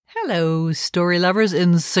Hello, story lovers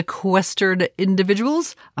and sequestered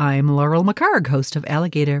individuals. I'm Laurel McCarg, host of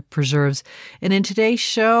Alligator Preserves. And in today's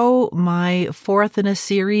show, my fourth in a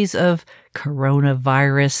series of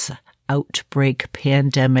coronavirus outbreak,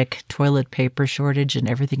 pandemic, toilet paper shortage, and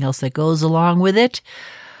everything else that goes along with it.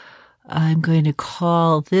 I'm going to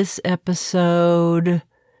call this episode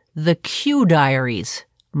The Q Diaries.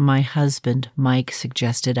 My husband, Mike,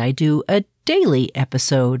 suggested I do a daily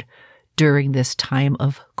episode during this time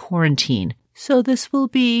of quarantine. So this will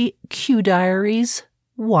be Q Diaries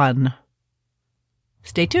 1.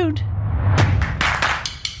 Stay tuned.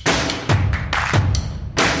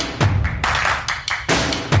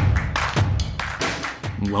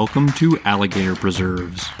 Welcome to Alligator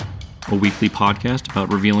Preserves, a weekly podcast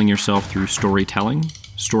about revealing yourself through storytelling,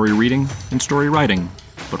 story reading, and story writing,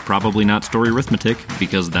 but probably not story arithmetic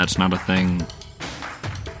because that's not a thing.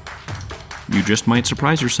 You just might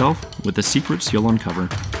surprise yourself with the secrets you'll uncover.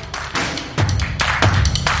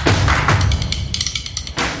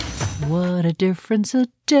 What a difference a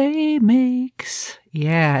day makes.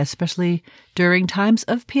 Yeah, especially during times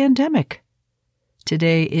of pandemic.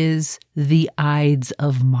 Today is the Ides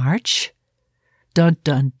of March. Dun,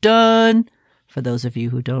 dun, dun. For those of you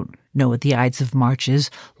who don't know what the Ides of March is,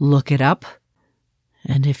 look it up.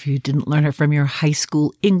 And if you didn't learn it from your high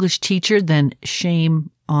school English teacher, then shame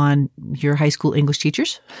on your high school English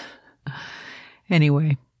teachers.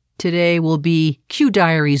 Anyway, today will be Q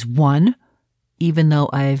Diaries 1, even though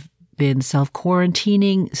I've been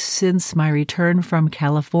self-quarantining since my return from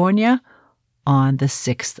California on the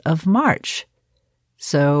 6th of March.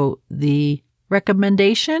 So the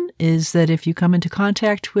recommendation is that if you come into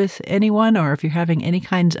contact with anyone or if you're having any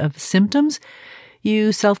kinds of symptoms,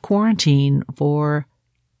 you self-quarantine for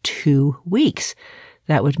 2 weeks.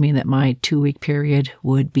 That would mean that my 2-week period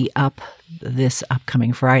would be up this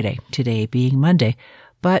upcoming Friday, today being Monday.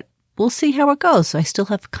 But we'll see how it goes. I still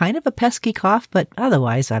have kind of a pesky cough, but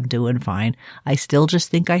otherwise I'm doing fine. I still just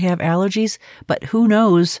think I have allergies, but who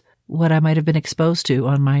knows what I might have been exposed to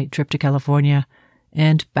on my trip to California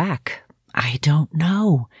and back. I don't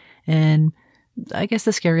know. And I guess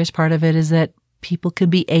the scariest part of it is that people can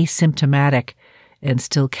be asymptomatic and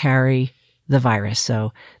still carry the virus.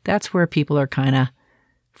 So that's where people are kind of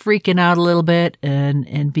freaking out a little bit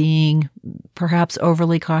and being perhaps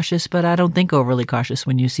overly cautious, but I don't think overly cautious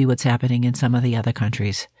when you see what's happening in some of the other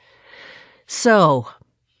countries. So,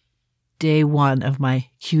 day 1 of my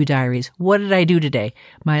Q Diaries. What did I do today?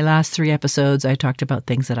 My last 3 episodes, I talked about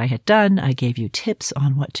things that I had done. I gave you tips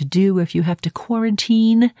on what to do if you have to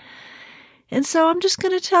quarantine. And so I'm just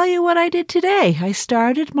going to tell you what I did today. I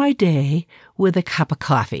started my day with a cup of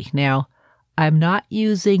coffee. Now, I'm not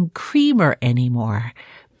using creamer anymore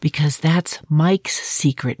because that's Mike's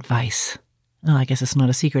secret vice. Well, I guess it's not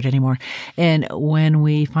a secret anymore. And when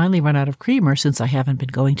we finally run out of creamer, since I haven't been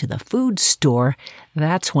going to the food store,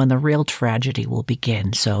 that's when the real tragedy will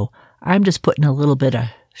begin. So I'm just putting a little bit of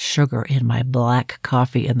sugar in my black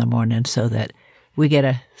coffee in the morning so that we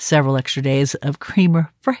get several extra days of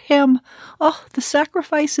creamer for him. Oh, the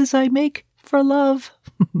sacrifices I make for love.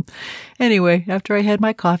 Anyway, after I had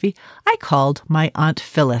my coffee, I called my Aunt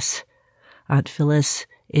Phyllis. Aunt Phyllis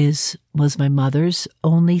was my mother's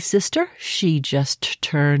only sister. She just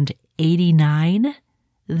turned 89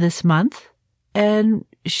 this month, and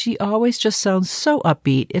she always just sounds so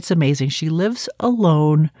upbeat. It's amazing. She lives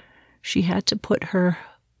alone. She had to put her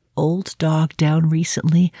old dog down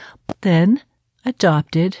recently, but then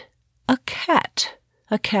adopted a cat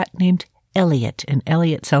named Elliot, and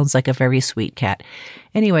Elliot sounds like a very sweet cat.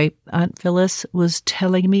 Anyway, Aunt Phyllis was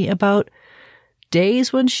telling me about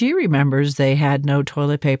days when she remembers they had no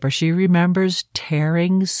toilet paper. She remembers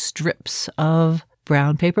tearing strips of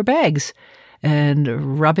brown paper bags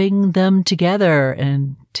and rubbing them together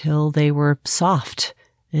until they were soft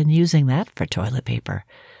and using that for toilet paper.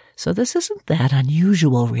 So this isn't that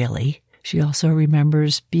unusual, really. She also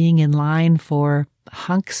remembers being in line for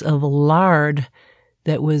hunks of lard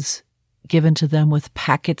that was given to them with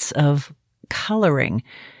packets of coloring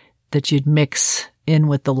that you'd mix in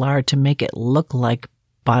with the lard to make it look like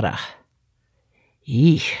butter.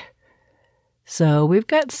 Eek. So we've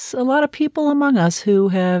got a lot of people among us who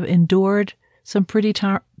have endured some pretty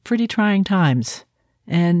trying times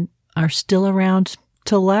and are still around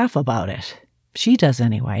to laugh about it. She does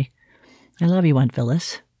anyway. I love you, Aunt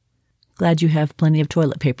Phyllis. Glad you have plenty of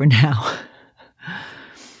toilet paper now.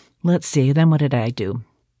 Let's see, then what did I do?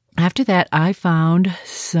 After that, I found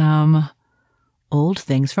some old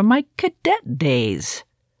things from my cadet days.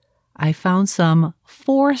 I found some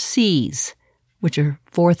 4Cs, which are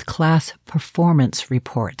fourth class performance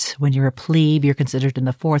reports. When you're a plebe, you're considered in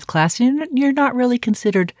the fourth class. You're not really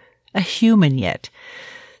considered a human yet.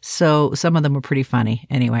 So some of them were pretty funny.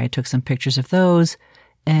 Anyway, I took some pictures of those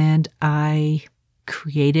and I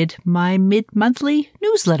created my mid-monthly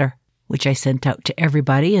newsletter, which I sent out to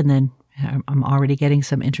everybody. And then I'm already getting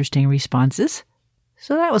some interesting responses.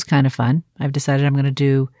 So that was kind of fun. I've decided I'm going to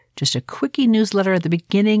do just a quickie newsletter at the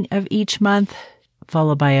beginning of each month,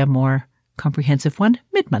 followed by a more comprehensive one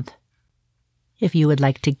mid-month. If you would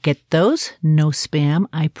like to get those, no spam,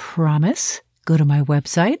 I promise, go to my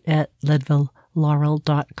website at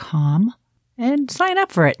leadvillelaurel.com and sign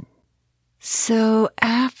up for it. So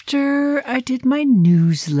after I did my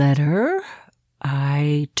newsletter,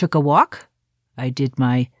 I took a walk. I did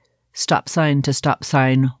my stop sign to stop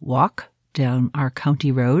sign walk down our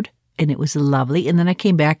county road, and it was lovely. And then I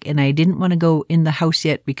came back and I didn't want to go in the house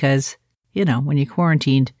yet because, when you're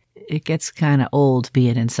quarantined, it gets kind of old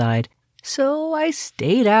being inside. So I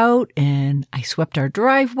stayed out and I swept our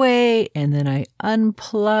driveway, and then I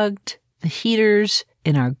unplugged the heaters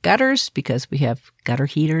in our gutters because we have gutter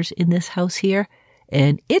heaters in this house here.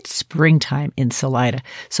 And it's springtime in Salida,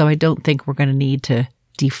 so I don't think we're going to need to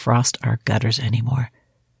defrost our gutters anymore.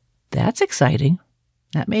 That's exciting.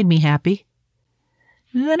 That made me happy.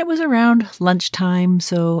 And then it was around lunchtime,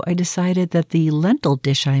 so I decided that the lentil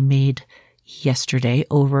dish I made yesterday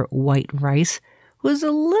over white rice was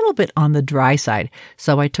a little bit on the dry side.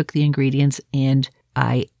 So I took the ingredients and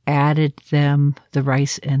I added them, the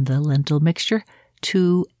rice and the lentil mixture,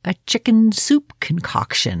 to a chicken soup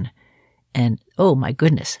concoction. And oh my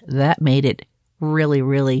goodness, that made it really,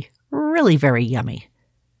 really, really very yummy.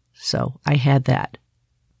 So I had that,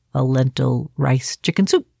 a lentil rice chicken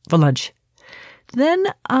soup for lunch. Then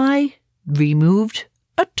I removed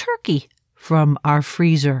a turkey from our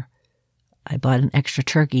freezer. I bought an extra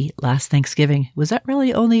turkey last Thanksgiving. Was that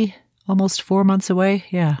really only almost 4 months away?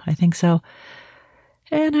 Yeah, I think so.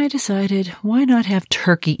 And I decided, why not have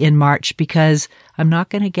turkey in March? Because I'm not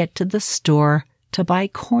going to get to the store to buy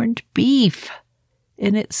corned beef.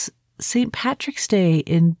 And it's St. Patrick's Day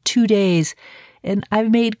in 2 days. And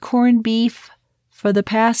I've made corned beef for the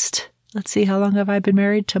past, let's see, how long have I been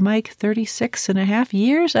married to Mike? 36 and a half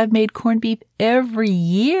years. I've made corned beef every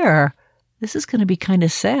year. This is going to be kind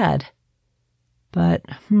of sad. But,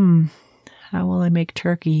 how will I make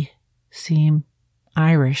turkey seem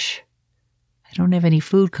Irish? I don't have any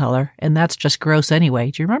food color, and that's just gross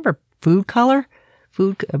anyway. Do you remember food color?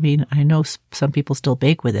 I know some people still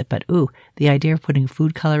bake with it, but the idea of putting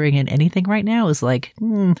food coloring in anything right now is like,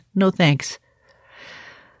 no thanks.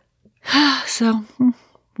 So,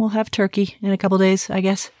 we'll have turkey in a couple days, I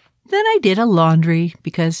guess. Then I did a laundry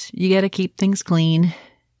because you got to keep things clean.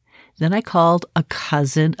 Then I called a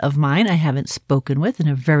cousin of mine I haven't spoken with in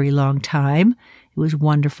a very long time. It was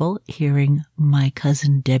wonderful hearing my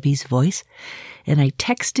cousin Debbie's voice. And I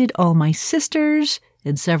texted all my sisters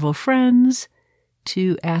and several friends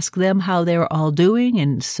to ask them how they were all doing.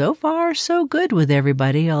 And so far, so good with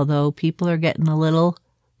everybody, although people are getting a little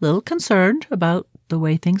concerned about the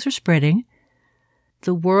way things are spreading.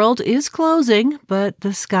 The world is closing, but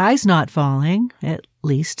the sky's not falling, at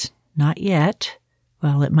least not yet.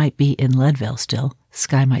 Well, it might be in Leadville still. The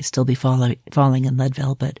sky might still be falling in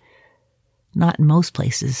Leadville, but not in most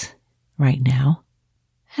places right now.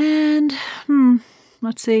 And,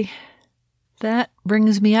 let's see. That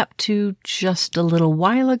brings me up to just a little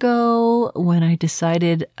while ago when I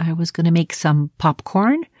decided I was going to make some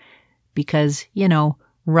popcorn because,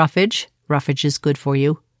 roughage is good for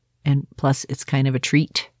you. And plus, it's kind of a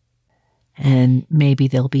treat. And maybe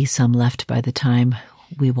there'll be some left by the time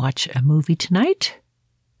we watch a movie tonight.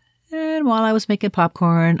 And while I was making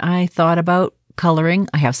popcorn, I thought about coloring.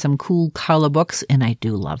 I have some cool color books, and I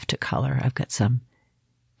do love to color. I've got some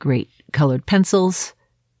great colored pencils,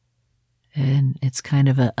 and it's kind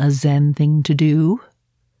of a zen thing to do.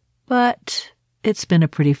 But it's been a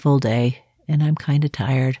pretty full day, and I'm kind of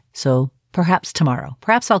tired. So perhaps tomorrow.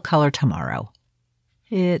 Perhaps I'll color tomorrow.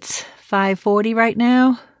 It's 5:40 right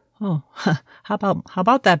now. Oh, how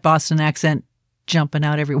about that Boston accent jumping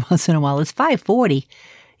out every once in a while? It's 5:40.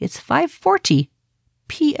 It's 5:40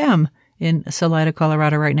 p.m. in Salida,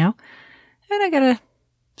 Colorado right now. And I gotta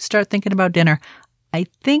start thinking about dinner. I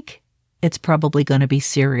think it's probably going to be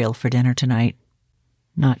cereal for dinner tonight.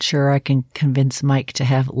 Not sure I can convince Mike to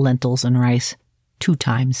have lentils and rice 2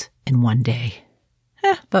 times in one day.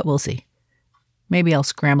 But we'll see. Maybe I'll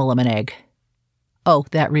scramble him an egg. Oh,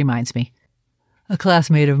 that reminds me. A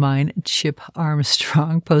classmate of mine, Chip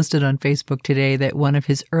Armstrong, posted on Facebook today that one of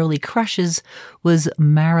his early crushes was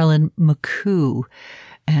Marilyn McCoo.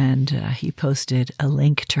 And he posted a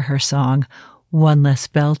link to her song, one less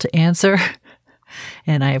bell to answer.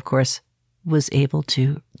 And I, of course, was able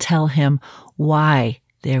to tell him why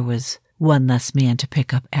there was one less man to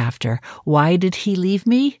pick up after. Why did he leave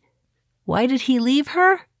me? Why did he leave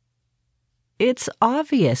her? It's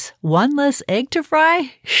obvious. One less egg to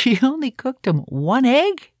fry? She only cooked him one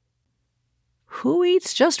egg? Who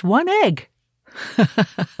eats just one egg?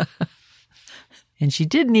 And she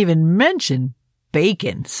didn't even mention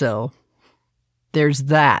bacon, so there's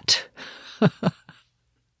that.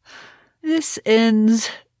 This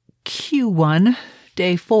ends Q1,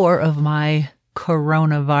 day 4 of my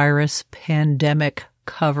coronavirus pandemic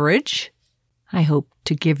coverage. I hope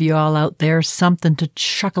to give you all out there something to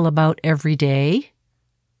chuckle about every day.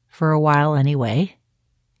 For a while anyway.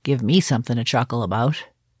 Give me something to chuckle about.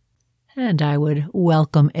 And I would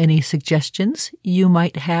welcome any suggestions you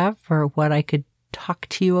might have for what I could talk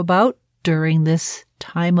to you about during this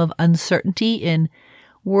time of uncertainty in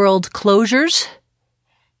world closures.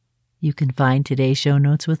 You can find today's show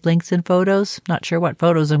notes with links and photos. Not sure what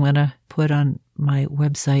photos I'm going to put on my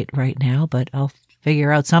website right now, but I'll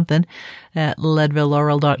figure out something at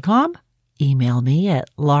leadvillelaurel.com. Email me at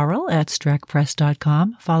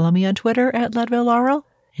laurel@streckpress.com. Follow me on Twitter at leadvillelaurel.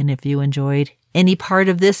 And if you enjoyed any part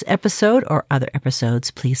of this episode or other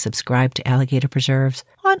episodes, please subscribe to Alligator Preserves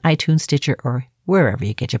on iTunes, Stitcher, or wherever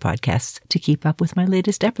you get your podcasts to keep up with my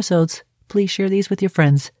latest episodes. Please share these with your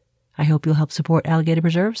friends. I hope you'll help support Alligator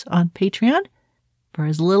Preserves on Patreon. For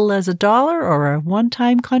as little as $1 or a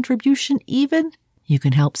one-time contribution even, you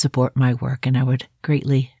can help support my work, and I would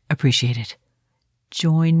greatly appreciate it.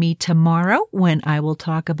 Join me tomorrow when I will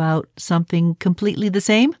talk about something completely the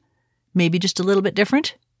same, maybe just a little bit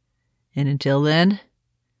different. And until then,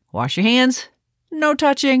 wash your hands, no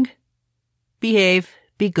touching, behave,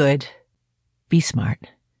 be good, be smart.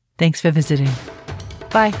 Thanks for visiting.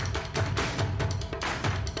 Bye.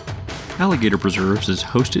 Alligator Preserves is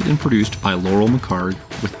hosted and produced by Laurel McHargue,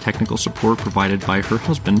 with technical support provided by her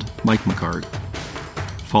husband, Mike McHargue.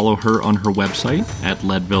 Follow her on her website at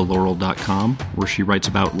leadvillelaurel.com, where she writes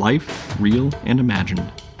about life, real and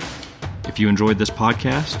imagined. If you enjoyed this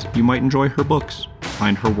podcast, you might enjoy her books.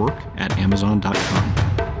 Find her work at amazon.com.